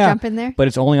ever jump in there? But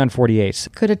it's only on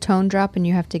 48s. Could a tone drop and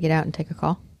you have to get out and take a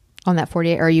call on that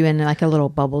 48? Or are you in like a little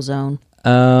bubble zone?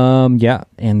 Yeah,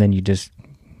 and then you just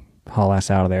haul ass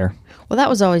out of there. Well, that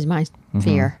was always my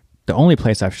fear. The only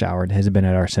place I've showered has been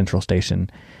at our central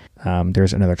station.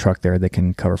 There's another truck there that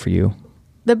can cover for you.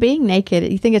 The being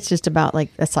naked, you think it's just about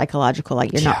like a psychological,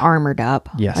 like you're not armored up.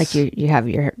 Yes. Like you have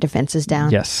your defenses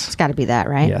down. Yes. It's got to be that,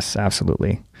 right? Yes,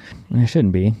 absolutely. And it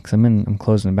shouldn't be because I'm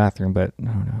closed in the bathroom, but I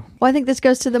don't know. Well, I think this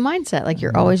goes to the mindset. Like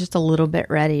you're always just a little bit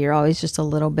ready. You're always just a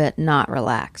little bit not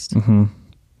relaxed. Mm-hmm.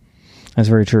 That's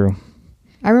very true.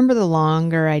 I remember the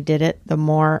longer I did it, the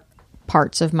more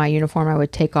parts of my uniform I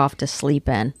would take off to sleep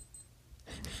in.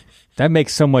 That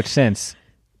makes so much sense.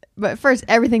 But first,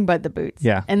 everything but the boots.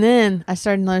 Yeah. And then I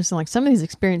started noticing like some of these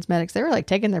experienced medics, they were like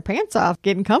taking their pants off,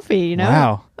 getting comfy, you know?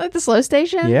 Wow. Like the slow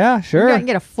station. Yeah, sure. You can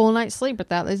get a full night's sleep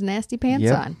without those nasty pants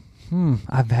on.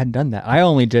 I've had done that.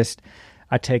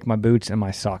 I take my boots and my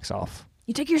socks off.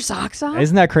 You took your socks off?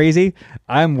 Isn't that crazy?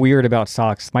 I'm weird about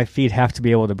socks. My feet have to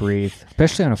be able to breathe,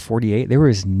 especially on a 48. There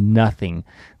is nothing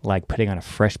like putting on a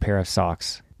fresh pair of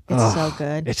socks. It's so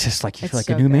good. It's just like you feel like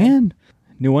so a new good. man.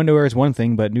 New underwear is one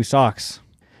thing, but new socks.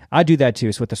 I do that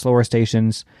too. So with the slower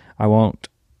stations, I won't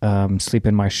sleep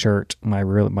in my shirt, my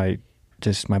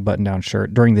button-down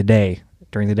shirt during the day.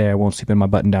 During the day, I won't sleep in my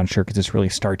button-down shirt because it's really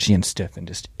starchy and stiff and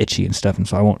just itchy and stuff, and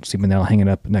so I won't sleep in there. I'll hang it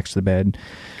up next to the bed.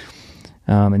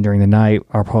 And during the night,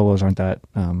 our polos aren't that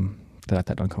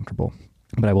uncomfortable.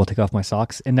 But I will take off my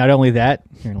socks, and not only that,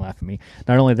 you're gonna laugh at me.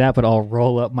 Not only that, but I'll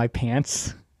roll up my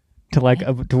pants to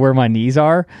up to where my knees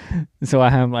are, so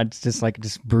I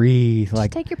just breathe.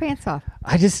 Just take your pants off.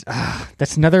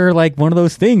 That's another like one of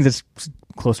those things that's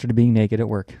closer to being naked at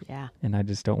work. Yeah, and I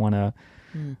just don't want to.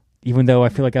 Even though I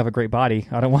feel like I have a great body,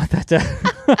 I don't want that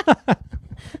to.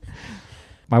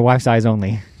 My wife's eyes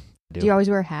only. Do you always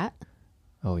wear a hat?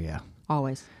 Oh, yeah.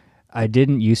 Always. I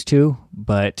didn't used to,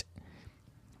 but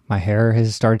my hair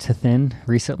has started to thin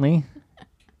recently.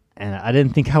 And I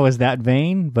didn't think I was that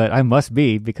vain, but I must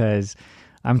be because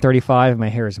I'm 35 and my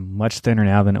hair is much thinner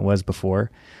now than it was before.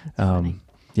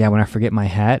 Yeah, when I forget my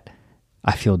hat,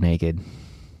 I feel naked.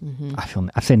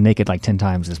 I've said naked like 10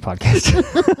 times this podcast.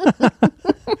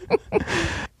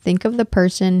 Think of the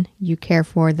person you care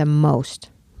for the most.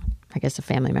 I guess a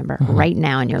family member right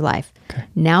now in your life. Okay.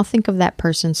 Now think of that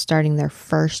person starting their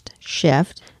first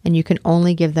shift and you can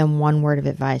only give them one word of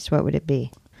advice. What would it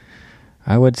be?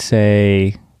 I would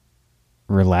say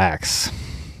relax.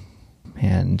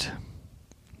 And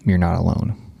you're not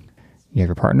alone. You have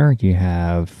your partner, you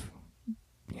have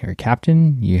your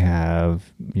captain, you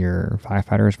have your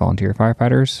firefighters, volunteer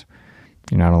firefighters.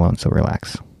 You're not alone, so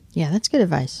relax. Yeah, that's good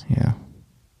advice. Yeah.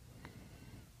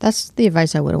 That's the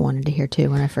advice I would have wanted to hear too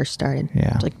when I first started.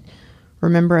 Yeah. It's like,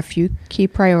 remember a few key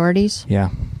priorities. Yeah.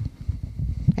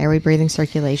 Airway, breathing,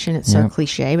 circulation. It's so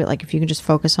cliche, but like if you can just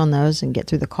focus on those and get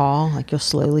through the call, like you'll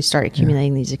slowly start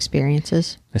accumulating these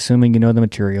experiences. Assuming you know the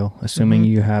material, assuming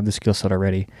you have the skill set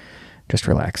already, just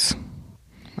relax.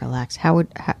 Relax. How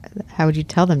would you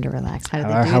tell them to relax? How do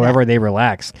they do However that? they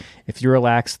relax. If you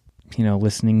relax,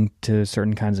 listening to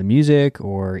certain kinds of music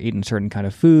or eating certain kind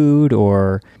of food,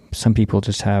 or some people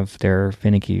just have their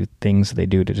finicky things that they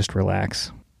do to just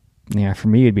relax. Yeah, for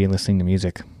me, it'd be listening to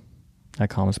music. That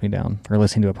calms me down. Or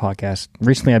listening to a podcast.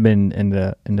 Recently, I've been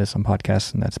into some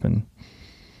podcasts, and that's been...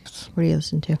 What do you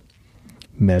listen to?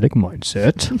 Medic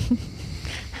Mindset.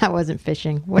 I wasn't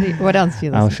fishing. What else do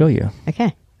you listen I'll to? show you.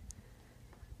 Okay.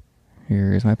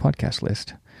 Here's my podcast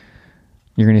list.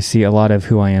 You're going to see a lot of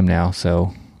who I am now,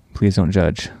 so please don't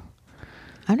judge.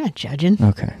 I'm not judging.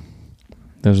 Okay.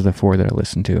 Those are the 4 that I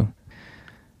listen to.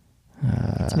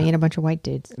 It's me and a bunch of white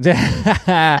dudes.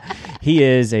 He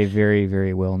is a very,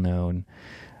 very well-known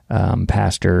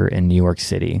pastor in New York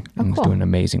City. Oh, He's cool. doing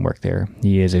amazing work there.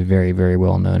 He is a very, very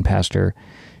well-known pastor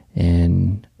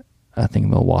in, I think,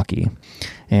 Milwaukee.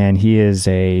 And he is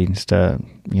a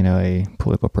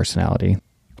political personality.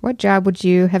 What job would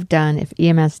you have done if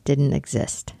EMS didn't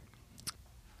exist?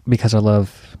 Because I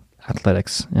love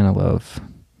athletics and I love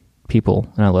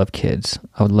people and I love kids.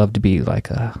 I would love to be like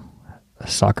a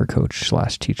soccer coach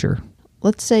 / teacher.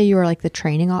 Let's say you were like a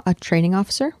training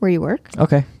officer where you work.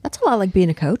 Okay. That's a lot like being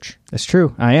a coach. That's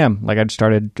true. I am. Like I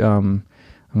started, I'm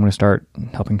going to start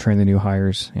helping train the new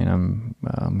hires, and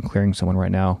I'm clearing someone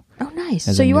right now. Oh, nice.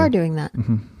 As So a you new- are doing that.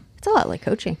 Mm-hmm. It's a lot like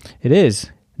coaching. It is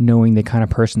knowing the kind of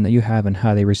person that you have and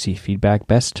how they receive feedback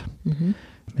best, and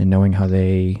knowing how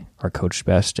they are coached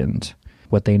best and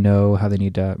what they know, how they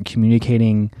need to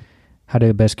communicating, how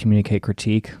to best communicate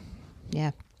critique.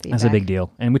 Yeah. That's a big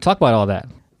deal. And we talk about all that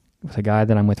with a guy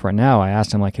that I'm with right now. I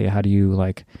asked him, like, hey, how do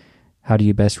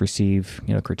you best receive,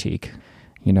 critique?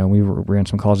 We ran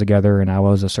some calls together, and I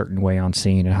was a certain way on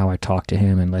scene and how I talked to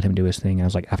him and let him do his thing. I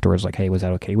was like, afterwards, like, hey, was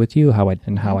that okay with you? How I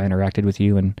interacted with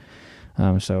you. And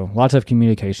so lots of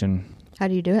communication. How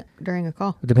do you do it during a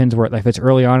call? It depends where, like, if it's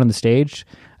early on in the stage,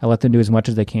 I let them do as much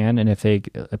as they can. And if they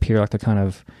appear like they're kind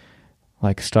of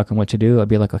like stuck on what to do, I'd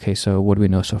be like, okay, so what do we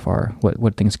know so far?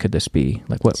 What things could this be?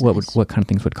 Like what kind of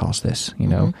things would cause this?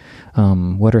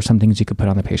 What are some things you could put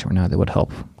on the patient right now that would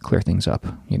help clear things up?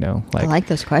 I like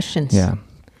those questions. Yeah.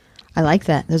 I like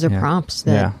that. Those are prompts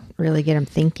that really get them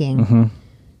thinking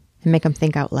and make them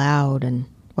think out loud. And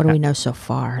what do we know so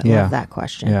far? I love that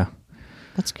question. Yeah.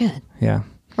 That's good. Yeah.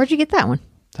 Where'd you get that one?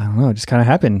 I don't know. It just kind of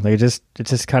happened. Like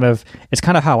it's kind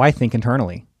of how I think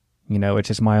internally. It's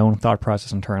just my own thought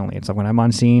process internally. It's like when I'm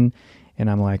on scene and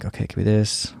I'm like, okay, it could be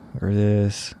this or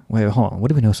this. Wait, hold on. What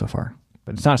do we know so far?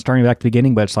 But it's not starting back to the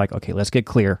beginning, but it's like, okay, let's get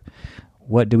clear.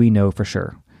 What do we know for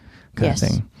sure? Kind of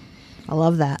thing. I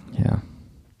love that. Yeah.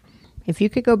 If you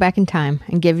could go back in time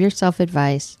and give yourself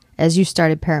advice as you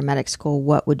started paramedic school,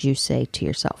 what would you say to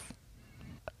yourself?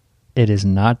 It is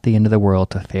not the end of the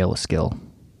world to fail a skill.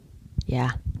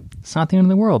 Yeah. It's not the end of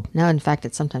the world. No, in fact,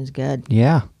 it's sometimes good.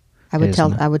 Yeah. I would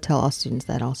tell all students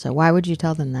that also. Why would you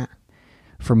tell them that?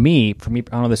 For me, I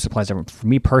don't know if this applies to everyone. For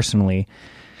me personally,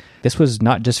 this was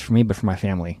not just for me, but for my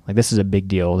family. Like, this is a big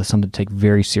deal. This is something to take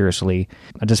very seriously.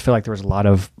 I just feel like there was a lot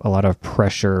of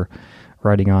pressure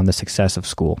riding on the success of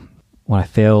school. When I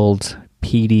failed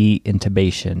PD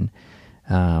intubation,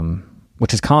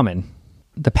 which is common,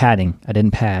 the padding, I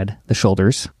didn't pad the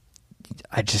shoulders.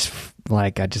 I just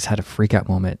had a freak out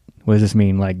moment. What does this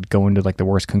mean? Like, going to like the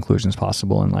worst conclusions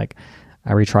possible, and like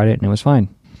I retried it and it was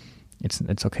fine.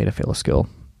 It's okay to fail a skill.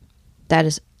 That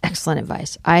is excellent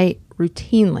advice. I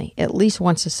routinely, at least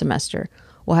once a semester,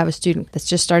 we'll have a student that's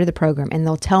just started the program and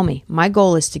they'll tell me, my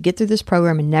goal is to get through this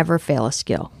program and never fail a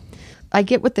skill. I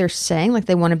get what they're saying. Like,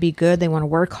 they want to be good. They want to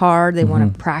work hard. They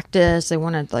want to practice. They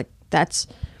want to,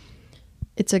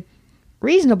 it's a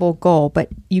reasonable goal, but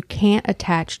you can't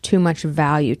attach too much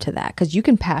value to that, because you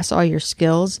can pass all your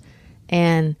skills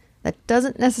and that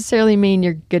doesn't necessarily mean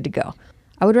you're good to go.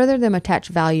 I would rather them attach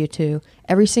value to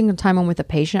every single time I'm with a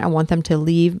patient. I want them to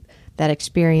leave that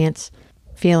experience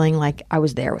feeling like I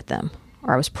was there with them,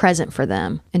 or I was present for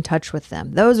them, in touch with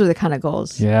them. Those are the kind of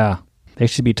goals. Yeah. They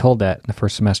should be told that in the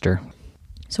first semester.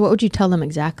 So what would you tell them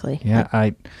exactly? Yeah,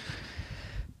 I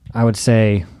would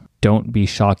say, don't be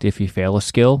shocked if you fail a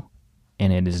skill,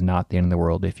 and it is not the end of the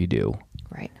world if you do.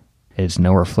 Right. It's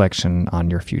no reflection on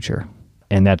your future.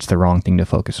 And that's the wrong thing to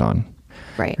focus on.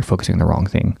 Right. You're focusing on the wrong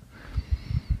thing.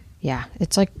 Yeah.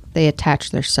 It's like they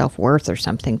attach their self-worth or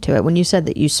something to it. When you said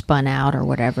that you spun out or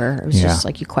whatever, it was just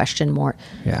like you question more.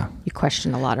 Yeah. You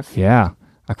question a lot of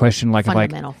I question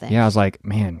fundamental things. Yeah, I was like,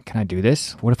 man, can I do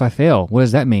this? What if I fail? What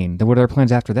does that mean? Then what are our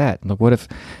plans after that? Like, what if?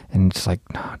 And it's like,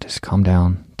 no, just calm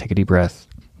down, take a deep breath,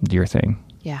 do your thing.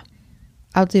 Yeah.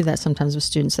 I'll do that sometimes with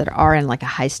students that are in like a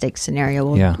high stakes scenario.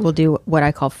 We'll do what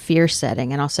I call fear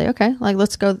setting, and I'll say, okay, like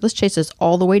let's chase this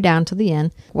all the way down to the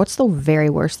end. What's the very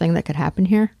worst thing that could happen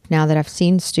here? Now that I've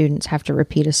seen students have to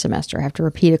repeat a semester, have to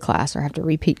repeat a class, or have to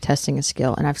repeat testing a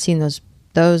skill, and I've seen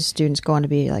those students go on to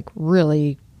be like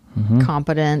really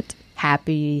competent,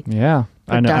 happy. Yeah,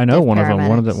 I know one of them.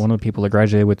 One of the people that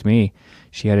graduated with me,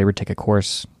 she had to retake a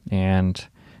course, and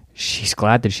she's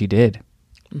glad that she did.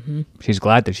 Mm-hmm. She's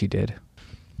glad that she did.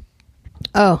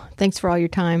 Oh, thanks for all your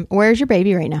time. Where's your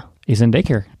baby right now? He's in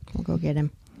daycare. We'll go get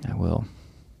him. I will.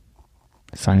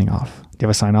 Signing off. Do you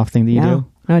have a sign off thing that you do?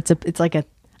 No, it's like a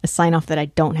sign off that I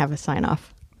don't have a sign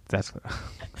off. That's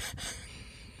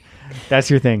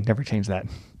your thing. Never change that.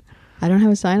 I don't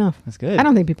have a sign off. That's good. I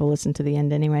don't think people listen to the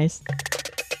end anyways.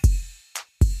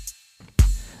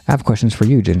 I have questions for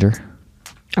you, Ginger.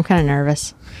 I'm kind of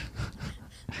nervous.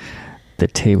 The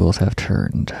tables have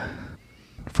turned.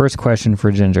 First question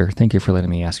for Ginger. Thank you for letting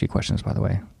me ask you questions, by the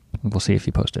way. We'll see if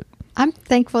you post it. I'm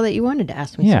thankful that you wanted to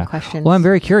ask me some questions. Well, I'm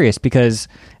very curious because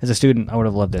as a student, I would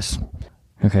have loved this.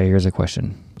 Okay, here's a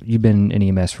question. You've been in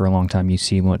EMS for a long time. You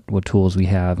see what tools we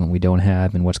have and we don't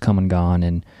have and what's come and gone.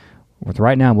 And with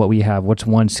right now, what we have, what's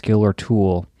one skill or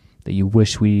tool that you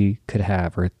wish we could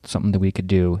have, or something that we could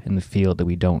do in the field that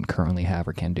we don't currently have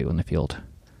or can do in the field?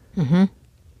 Mm-hmm.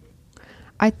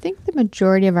 I think the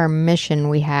majority of our mission,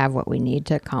 we have what we need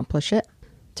to accomplish it.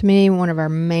 To me, one of our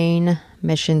main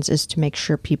missions is to make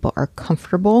sure people are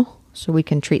comfortable so we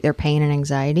can treat their pain and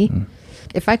anxiety. Mm.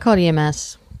 If I called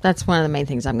EMS, that's one of the main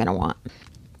things I'm going to want.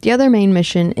 The other main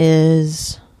mission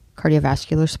is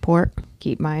cardiovascular support,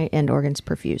 keep my end organs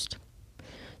perfused.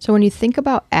 So when you think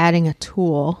about adding a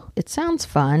tool, it sounds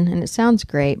fun and it sounds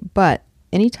great, but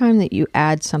anytime that you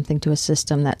add something to a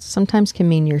system, that sometimes can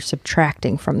mean you're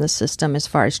subtracting from the system as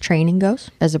far as training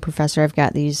goes. As a professor, I've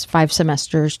got these 5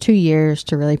 semesters, 2 years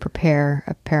to really prepare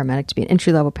a paramedic to be an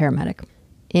entry-level paramedic.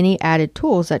 Any added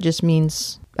tools, that just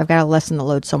means I've got to lessen the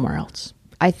load somewhere else.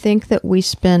 I think that we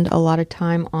spend a lot of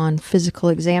time on physical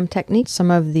exam techniques.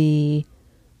 Some of the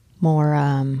more,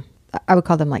 I would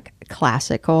call them like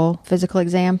classical physical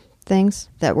exam things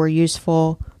that were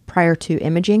useful prior to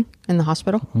imaging in the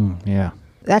hospital. Yeah.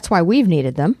 That's why we've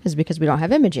needed them, is because we don't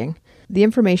have imaging. The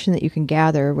information that you can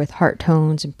gather with heart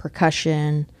tones and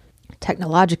percussion,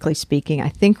 technologically speaking, I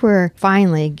think we're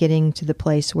finally getting to the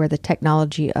place where the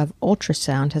technology of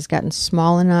ultrasound has gotten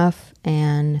small enough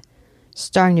and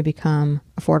starting to become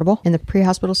affordable in the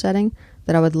pre-hospital setting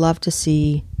that I would love to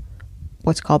see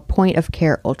what's called point of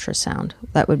care ultrasound.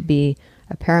 That would be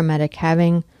a paramedic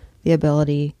having the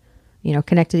ability,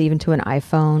 connected even to an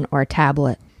iPhone or a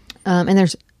tablet. And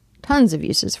there's tons of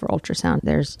uses for ultrasound.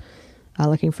 There's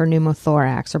looking for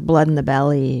pneumothorax or blood in the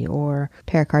belly or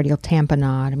pericardial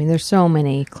tamponade. I mean, there's so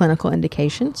many clinical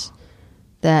indications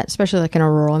that, especially like in a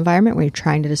rural environment where you're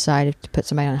trying to decide if to put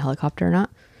somebody on a helicopter or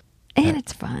not. And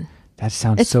it's fun. That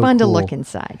sounds it's so fun cool. to look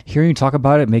inside. Hearing you talk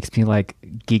about it makes me like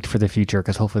geeked for the future,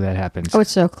 because hopefully that happens. Oh, it's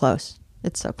so close.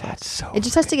 It's so close. That's so it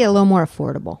just has to get a little more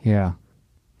affordable. Yeah.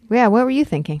 Yeah, what were you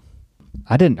thinking?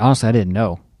 I didn't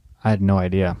know. I had no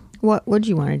idea. What would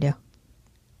you want to do?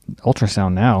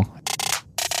 Ultrasound now.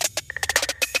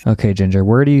 Okay, Ginger,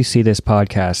 where do you see this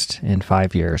podcast in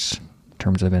 5 years in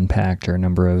terms of impact or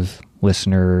number of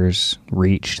listeners,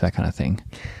 reach, that kind of thing?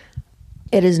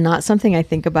 It is not something I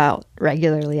think about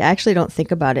regularly. I actually don't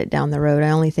think about it down the road.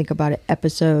 I only think about it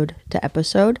episode to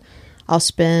episode. I'll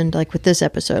spend, like with this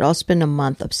episode, I'll spend a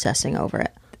month obsessing over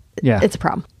it. Yeah. It's a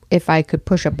problem. if I could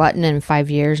push a button in 5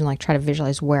 years and like try to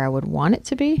visualize where I would want it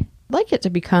to be, I'd like it to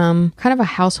become kind of a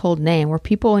household name where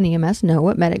people in EMS know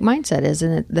what medic mindset is,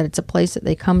 and that it's a place that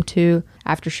they come to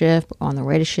after shift, on their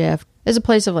way to shift. It's a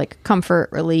place of like comfort,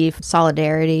 relief,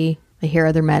 solidarity. They hear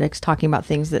other medics talking about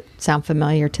things that sound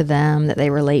familiar to them, that they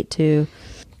relate to.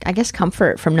 I guess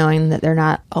comfort from knowing that they're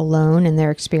not alone in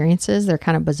their experiences. They're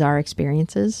kind of bizarre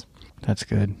experiences. That's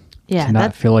good. Yeah. To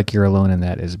not feel like you're alone in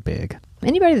that is big.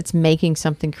 Anybody that's making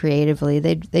something creatively,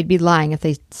 they'd be lying if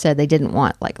they said they didn't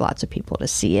want like lots of people to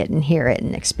see it and hear it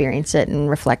and experience it and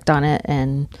reflect on it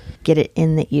and get it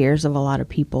in the ears of a lot of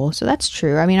people. So that's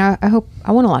true. I mean, I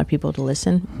want a lot of people to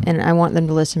listen, and I want them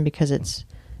to listen because it's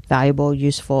valuable,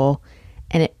 useful,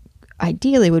 and it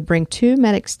ideally would bring two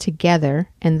medics together,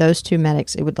 and those two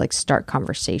medics, it would like start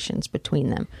conversations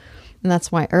between them. And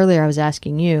that's why earlier I was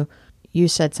asking you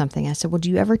said something. I said, well, do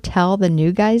you ever tell the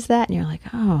new guys that? And you're like,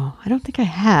 oh, I don't think I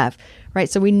have. Right.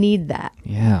 So we need that.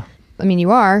 Yeah. I mean,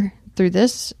 you are through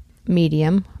this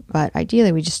medium, but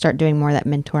ideally we just start doing more of that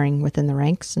mentoring within the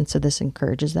ranks. And so this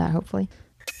encourages that, hopefully.